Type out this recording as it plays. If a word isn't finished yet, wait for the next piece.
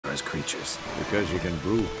as creatures? Because you can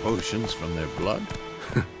brew potions from their blood?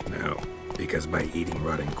 No, because by eating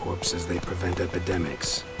rotting corpses, they prevent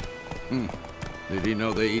epidemics. Did he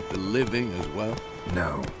know they eat the living as well?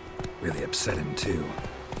 No, really upset him too.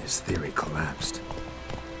 His theory collapsed.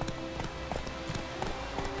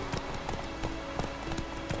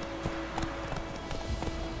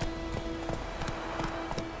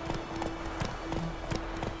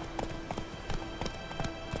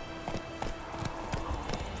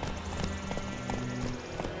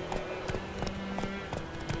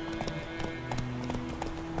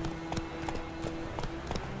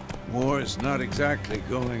 War is not exactly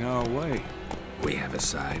going our way. We have a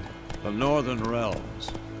side. The Northern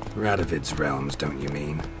Realms. Radovid's realms, don't you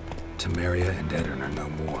mean? Temeria and Edirn are no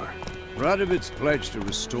more. Radovid's pledged to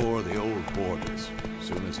restore the old borders as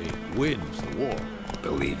soon as he wins the war.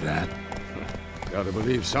 Believe that? Gotta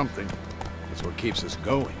believe something. That's what keeps us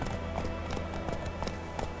going.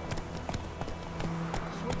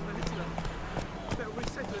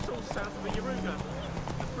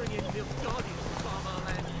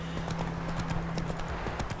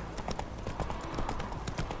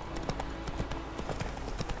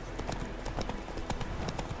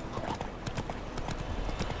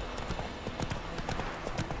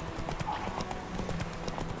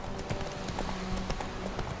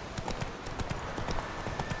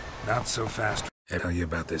 Not so fast. I tell you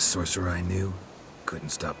about this sorcerer I knew? Couldn't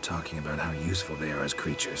stop talking about how useful they are as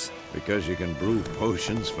creatures. Because you can brew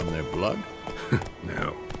potions from their blood?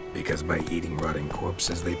 No, because by eating rotting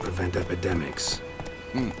corpses, they prevent epidemics.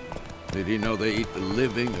 Did he know they eat the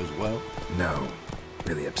living as well? No,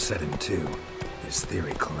 really upset him too. His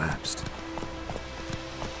theory collapsed.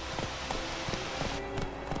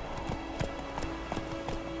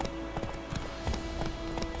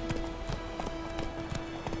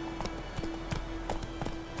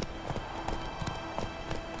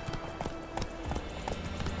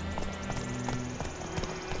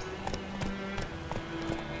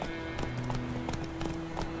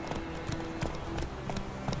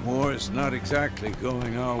 War is not exactly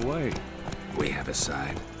going our way. We have a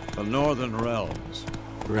side. The Northern Realms.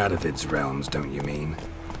 Radovid's realms, don't you mean?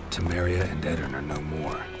 Temeria and Edirn are no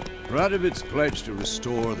more. Radovid's pledged to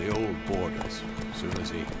restore the old borders as soon as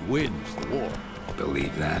he wins the war.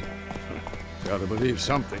 Believe that? Gotta believe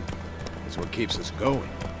something. That's what keeps us going.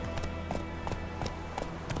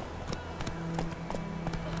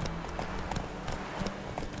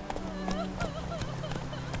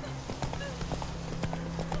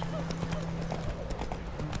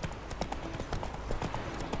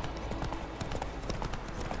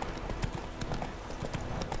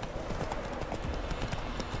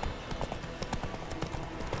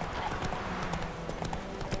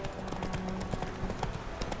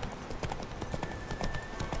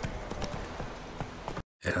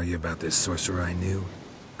 Tell you about this sorcerer I knew?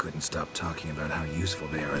 Couldn't stop talking about how useful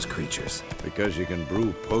they are as creatures. Because you can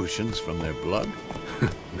brew potions from their blood?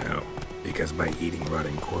 No, because by eating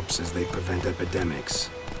rotting corpses, they prevent epidemics.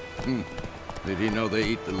 Did he know they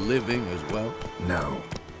eat the living as well? No,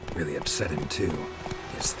 really upset him too.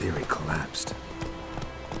 His theory collapsed.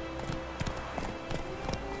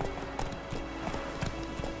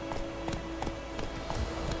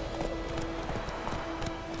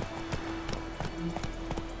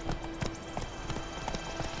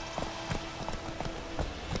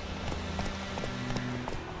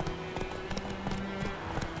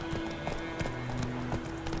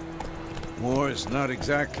 War is not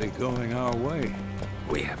exactly going our way.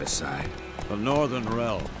 We have a side. The Northern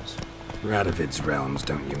Realms. Radovid's realms,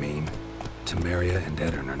 don't you mean? Temeria and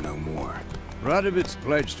Edirn are no more. Radovid's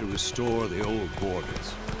pledged to restore the old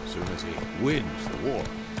borders as soon as he wins the war.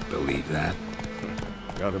 Believe that?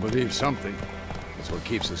 Gotta believe something. That's what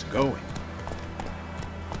keeps us going.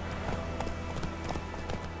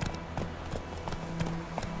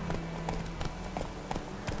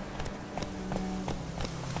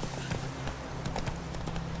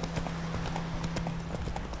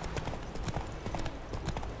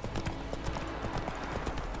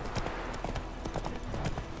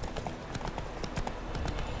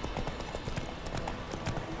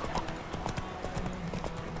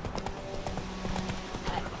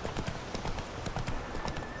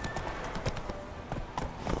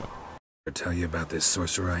 Tell you about this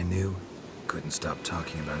sorcerer I knew? Couldn't stop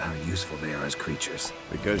talking about how useful they are as creatures.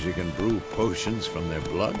 Because you can brew potions from their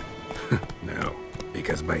blood? No,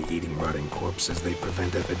 because by eating rotting corpses, they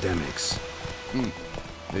prevent epidemics.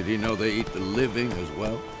 Did he know they eat the living as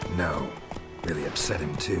well? No, really upset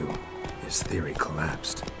him too. His theory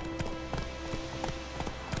collapsed.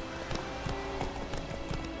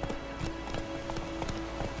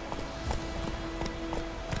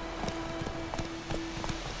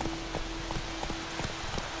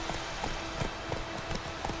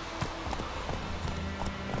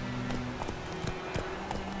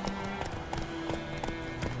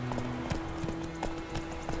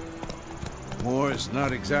 War's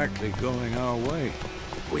not exactly going our way.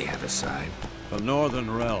 We have a side. The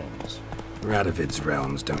Northern Realms. Radovid's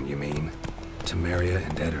realms, don't you mean? Temeria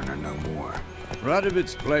and Edirn are no more.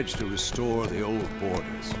 Radovid's pledged to restore the old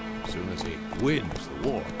borders as soon as he wins the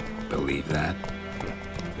war. Believe that?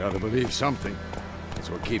 Gotta believe something.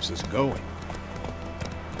 That's what keeps us going.